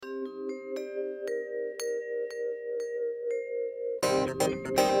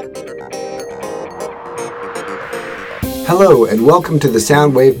Hello, and welcome to the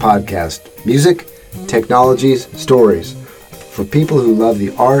Soundwave Podcast. Music, technologies, stories. For people who love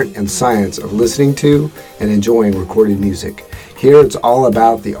the art and science of listening to and enjoying recorded music. Here it's all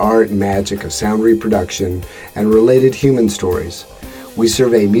about the art and magic of sound reproduction and related human stories. We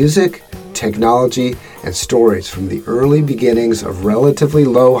survey music, technology, and stories from the early beginnings of relatively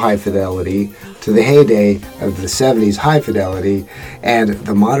low high fidelity to the heyday of the 70s high fidelity and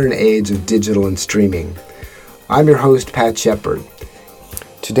the modern age of digital and streaming. I'm your host, Pat Shepard.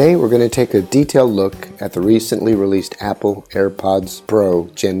 Today we're going to take a detailed look at the recently released Apple AirPods Pro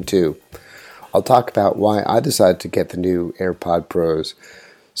Gen 2. I'll talk about why I decided to get the new AirPod Pros,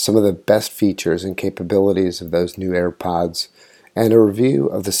 some of the best features and capabilities of those new AirPods, and a review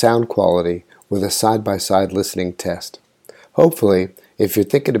of the sound quality with a side-by-side listening test. Hopefully, if you're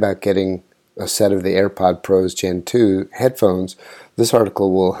thinking about getting a set of the AirPod Pros Gen 2 headphones, this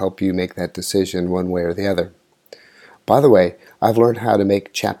article will help you make that decision one way or the other. By the way, I've learned how to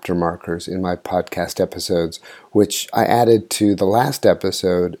make chapter markers in my podcast episodes, which I added to the last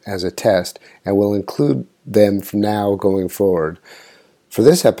episode as a test and will include them from now going forward. For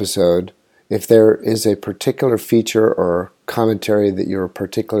this episode, if there is a particular feature or commentary that you're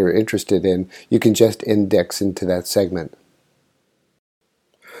particularly interested in, you can just index into that segment.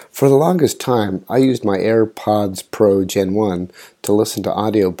 For the longest time, I used my AirPods Pro Gen 1 to listen to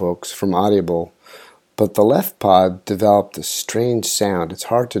audiobooks from Audible. But the left pod developed a strange sound. It's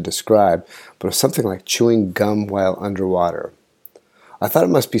hard to describe, but it's something like chewing gum while underwater. I thought it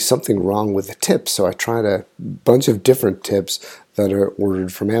must be something wrong with the tips, so I tried a bunch of different tips that are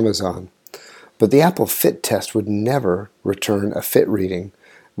ordered from Amazon. But the Apple Fit test would never return a fit reading.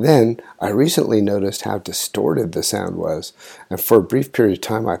 Then I recently noticed how distorted the sound was, and for a brief period of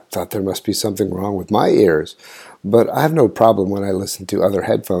time I thought there must be something wrong with my ears. But I have no problem when I listen to other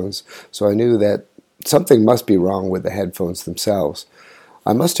headphones, so I knew that something must be wrong with the headphones themselves.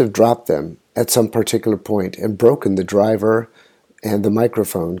 I must have dropped them at some particular point and broken the driver and the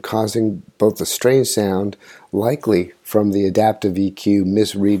microphone, causing both the strange sound, likely from the adaptive EQ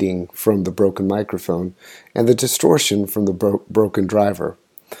misreading from the broken microphone, and the distortion from the broken driver.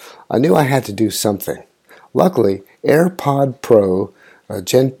 I knew I had to do something. Luckily, AirPod Pro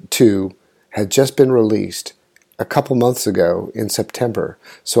Gen 2 had just been released a couple months ago in September,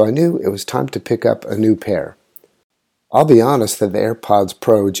 so I knew it was time to pick up a new pair. I'll be honest that the AirPods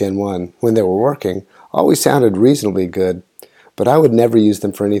Pro Gen 1, when they were working, always sounded reasonably good, but I would never use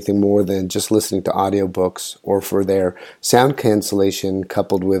them for anything more than just listening to audiobooks or for their sound cancellation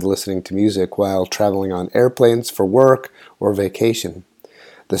coupled with listening to music while traveling on airplanes for work or vacation.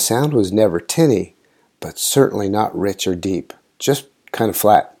 The sound was never tinny, but certainly not rich or deep, just kind of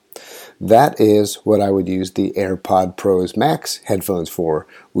flat. That is what I would use the AirPod Pros Max headphones for,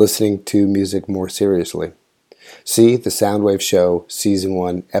 listening to music more seriously. See the Soundwave Show Season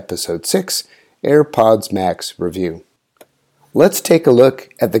 1, Episode 6, AirPods Max Review. Let's take a look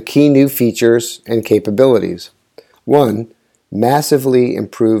at the key new features and capabilities. 1. Massively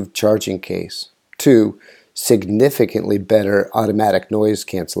improved charging case. 2. Significantly better automatic noise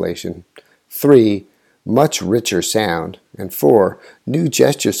cancellation. 3. Much richer sound, and 4, new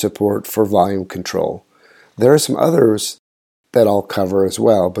gesture support for volume control. There are some others that I'll cover as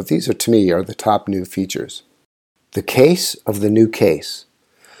well, but these are to me are the top new features. The case of the new case.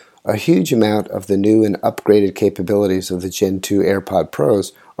 A huge amount of the new and upgraded capabilities of the Gen 2 AirPod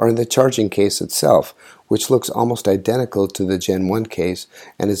Pros are in the charging case itself, which looks almost identical to the Gen 1 case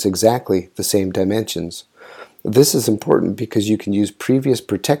and is exactly the same dimensions. This is important because you can use previous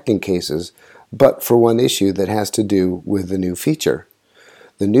protecting cases, but for one issue that has to do with the new feature.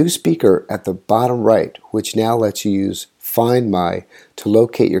 The new speaker at the bottom right, which now lets you use Find My to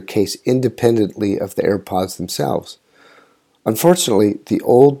locate your case independently of the AirPods themselves. Unfortunately, the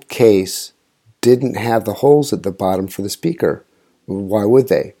old case didn't have the holes at the bottom for the speaker. Why would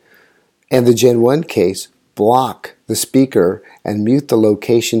they? And the Gen 1 case block the speaker and mute the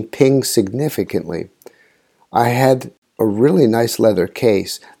location ping significantly. I had a really nice leather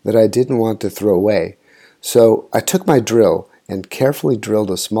case that I didn't want to throw away. So I took my drill and carefully drilled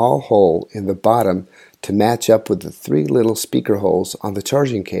a small hole in the bottom to match up with the 3 little speaker holes on the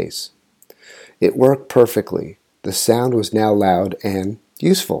charging case. It worked perfectly. The sound was now loud and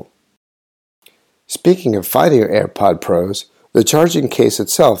useful. Speaking of fighting your AirPod Pros, the charging case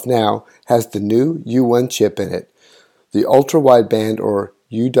itself now has the new U1 chip in it, the ultra-wideband or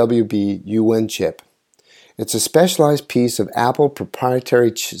UWB U1 chip. It's a specialized piece of Apple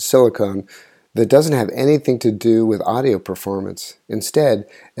proprietary silicone that doesn't have anything to do with audio performance. Instead,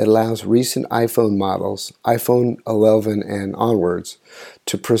 it allows recent iPhone models, iPhone 11 and onwards,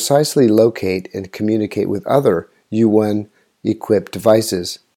 to precisely locate and communicate with other U1 equipped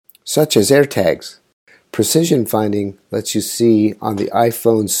devices, such as AirTags. Precision finding lets you see on the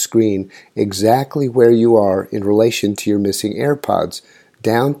iPhone's screen exactly where you are in relation to your missing AirPods,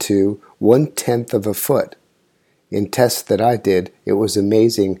 down to 1/10 of a foot. In tests that I did, it was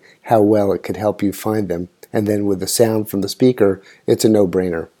amazing how well it could help you find them, and then with the sound from the speaker, it's a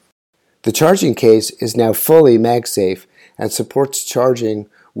no-brainer. The charging case is now fully MagSafe and supports charging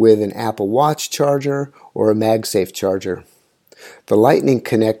with an Apple Watch charger or a MagSafe charger. The Lightning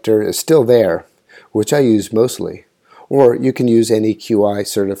connector is still there, which I use mostly, or you can use any QI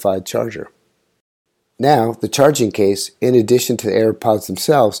certified charger. Now, the charging case, in addition to the AirPods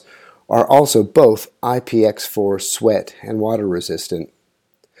themselves, are also both IPX4 sweat and water resistant.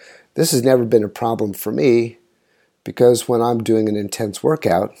 This has never been a problem for me because when I'm doing an intense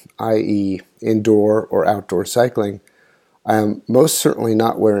workout, i.e. indoor or outdoor cycling, I am most certainly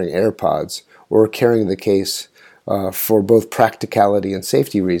not wearing AirPods or carrying the case for both practicality and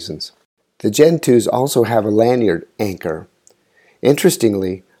safety reasons. The Gen 2s also have a lanyard anchor.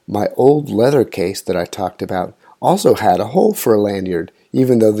 Interestingly, my old leather case that I talked about also had a hole for a lanyard,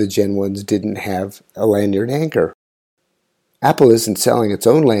 even though the Gen 1s didn't have a lanyard anchor. Apple isn't selling its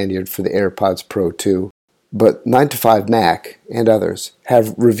own lanyard for the AirPods Pro 2, but 9to5Mac and others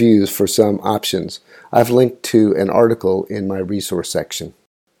have reviews for some options. I've linked to an article in my resource section.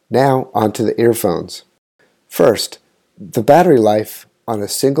 Now, onto the earphones. First, the battery life on a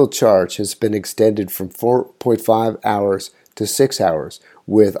single charge has been extended from 4.5 hours to 6 hours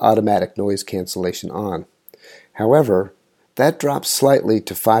with automatic noise cancellation on. However, that drops slightly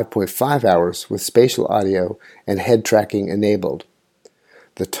to 5.5 hours with spatial audio and head tracking enabled.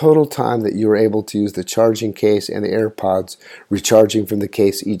 The total time that you are able to use the charging case and the AirPods recharging from the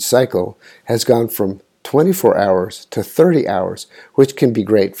case each cycle has gone from 24 hours to 30 hours, which can be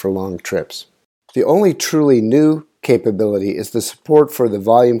great for long trips. The only truly new capability is the support for the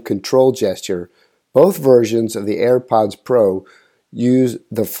volume control gesture. Both versions of the AirPods Pro use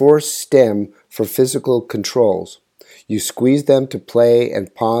the force stem for physical controls. You squeeze them to play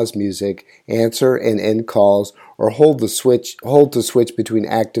and pause music, answer and end calls, or hold to switch between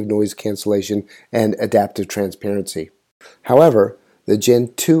active noise cancellation and adaptive transparency. However, the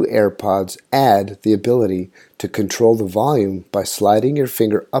Gen 2 AirPods add the ability to control the volume by sliding your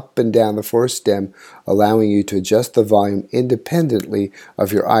finger up and down the force stem, allowing you to adjust the volume independently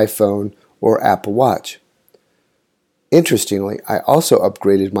of your iPhone or Apple Watch. Interestingly, I also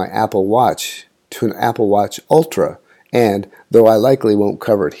upgraded my Apple Watch to an Apple Watch Ultra, and, though I likely won't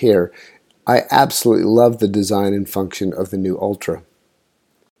cover it here, I absolutely love the design and function of the new Ultra.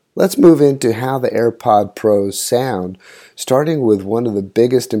 Let's move into how the AirPod Pros sound, starting with one of the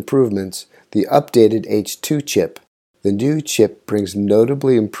biggest improvements, the updated H2 chip. The new chip brings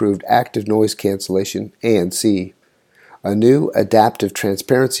notably improved active noise cancellation, ANC, a new adaptive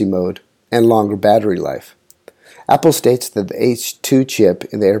transparency mode, and longer battery life. Apple states that the H2 chip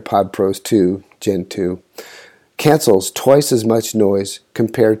in the AirPod Pros 2, Gen 2, cancels twice as much noise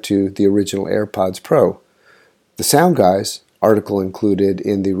compared to the original AirPods Pro. The Sound Guys, article included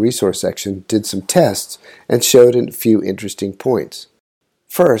in the resource section, did some tests and showed a few interesting points.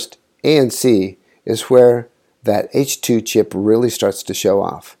 First, ANC is where that H2 chip really starts to show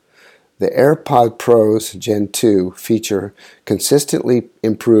off. The AirPod Pros Gen 2 feature consistently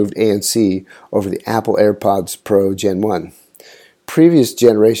improved ANC over the Apple AirPods Pro Gen 1. Previous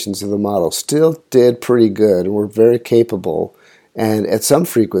generations of the model still did pretty good and were very capable, and at some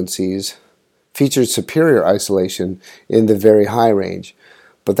frequencies featured superior isolation in the very high range,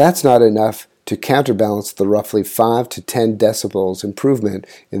 but that's not enough to counterbalance the roughly 5 to 10 decibels improvement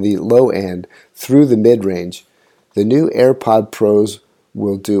in the low end through the mid-range. The new AirPod Pros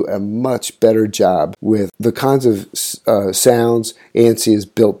will do a much better job with the kinds of sounds ANC is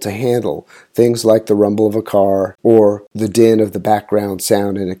built to handle, things like the rumble of a car or the din of the background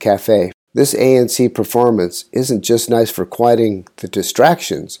sound in a cafe. This ANC performance isn't just nice for quieting the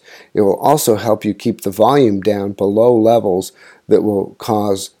distractions, it will also help you keep the volume down below levels that will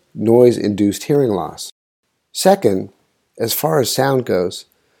cause noise-induced hearing loss. Second, as far as sound goes,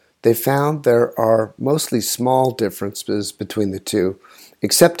 they found there are mostly small differences between the two,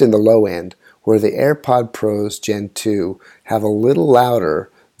 except in the low end, where the AirPod Pros Gen 2 have a little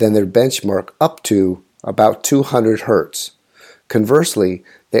louder than their benchmark up to about 200 Hz. Conversely,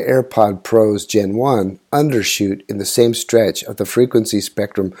 the AirPod Pros Gen 1 undershoot in the same stretch of the frequency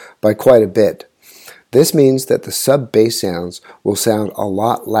spectrum by quite a bit. This means that the sub-bass sounds will sound a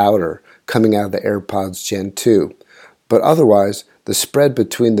lot louder coming out of the AirPods Gen 2, but otherwise, the spread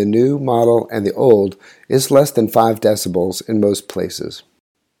between the new model and the old is less than 5 decibels in most places.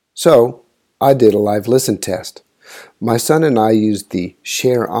 So, I did a live listen test. My son and I used the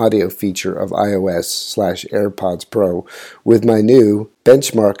Share Audio feature of iOS/AirPods Pro with my new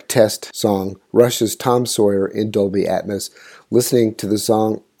benchmark test song, Rush's Tom Sawyer in Dolby Atmos, listening to the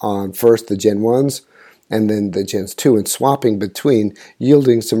song on first the Gen 1s and then the Gens 2 and swapping between,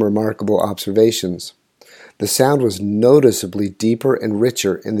 yielding some remarkable observations. The sound was noticeably deeper and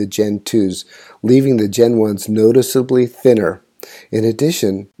richer in the Gen 2s, leaving the Gen 1s noticeably thinner. In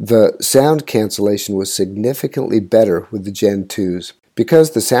addition, the sound cancellation was significantly better with the Gen 2s.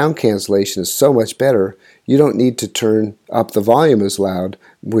 Because the sound cancellation is so much better, you don't need to turn up the volume as loud,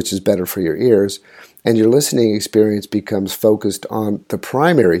 which is better for your ears, and your listening experience becomes focused on the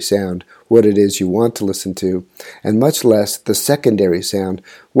primary sound, what it is you want to listen to, and much less the secondary sound,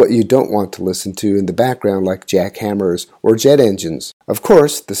 what you don't want to listen to in the background like jackhammers or jet engines. Of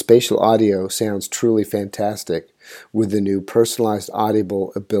course, the spatial audio sounds truly fantastic with the new personalized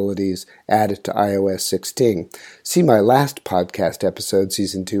audible abilities added to iOS 16. See my last podcast episode,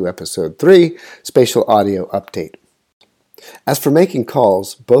 Season 2, Episode 3, Spatial Audio Update. As for making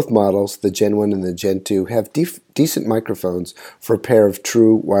calls, both models, the Gen 1 and the Gen 2, have decent microphones for a pair of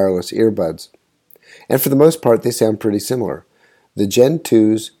true wireless earbuds. And for the most part, they sound pretty similar. The Gen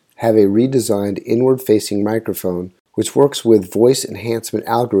 2s have a redesigned inward-facing microphone which works with voice enhancement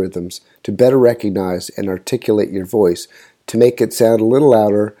algorithms to better recognize and articulate your voice to make it sound a little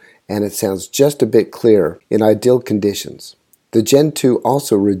louder, and it sounds just a bit clearer in ideal conditions. The Gen 2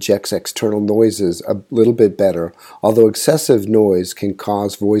 also rejects external noises a little bit better, although excessive noise can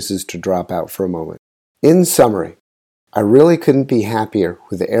cause voices to drop out for a moment. In summary, I really couldn't be happier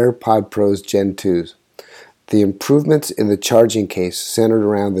with the AirPod Pro's Gen 2s. The improvements in the charging case centered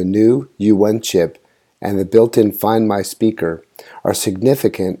around the new U1 chip and the built-in Find My speaker are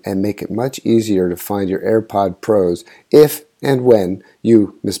significant and make it much easier to find your AirPod Pros if and when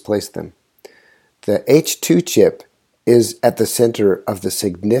you misplace them. The H2 chip is at the center of the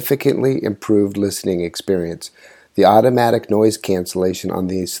significantly improved listening experience. The automatic noise cancellation on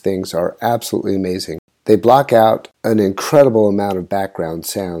these things are absolutely amazing. They block out an incredible amount of background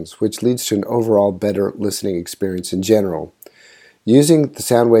sounds, which leads to an overall better listening experience in general. Using the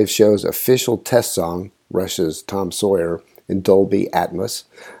Soundwave Show's official test song, Rush's Tom Sawyer in Dolby Atmos,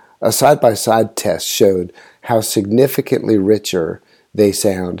 a side-by-side test showed how significantly richer they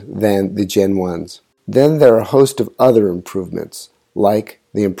sound than the Gen 1s. Then there are a host of other improvements, like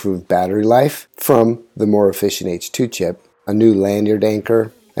the improved battery life from the more efficient H2 chip, a new lanyard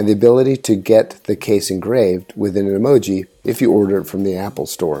anchor, and the ability to get the case engraved with an emoji if you order it from the Apple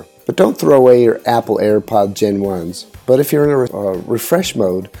Store. But don't throw away your Apple AirPod Gen 1s. But if you're in a refresh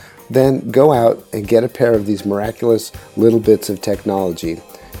mode, then go out and get a pair of these miraculous little bits of technology.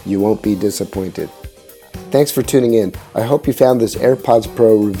 You won't be disappointed. Thanks for tuning in. I hope you found this AirPods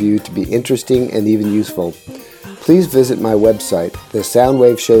Pro review to be interesting and even useful. Please visit my website,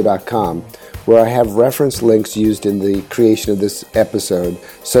 thesoundwaveshow.com, where I have reference links used in the creation of this episode,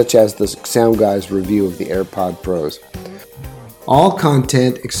 such as the Sound Guy's review of the AirPod Pros. All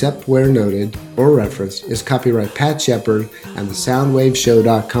content, except where noted or referenced, is copyright Pat Shepard and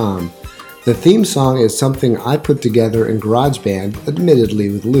thesoundwaveshow.com. The theme song is something I put together in GarageBand, admittedly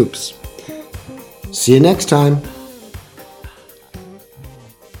with loops. See you next time.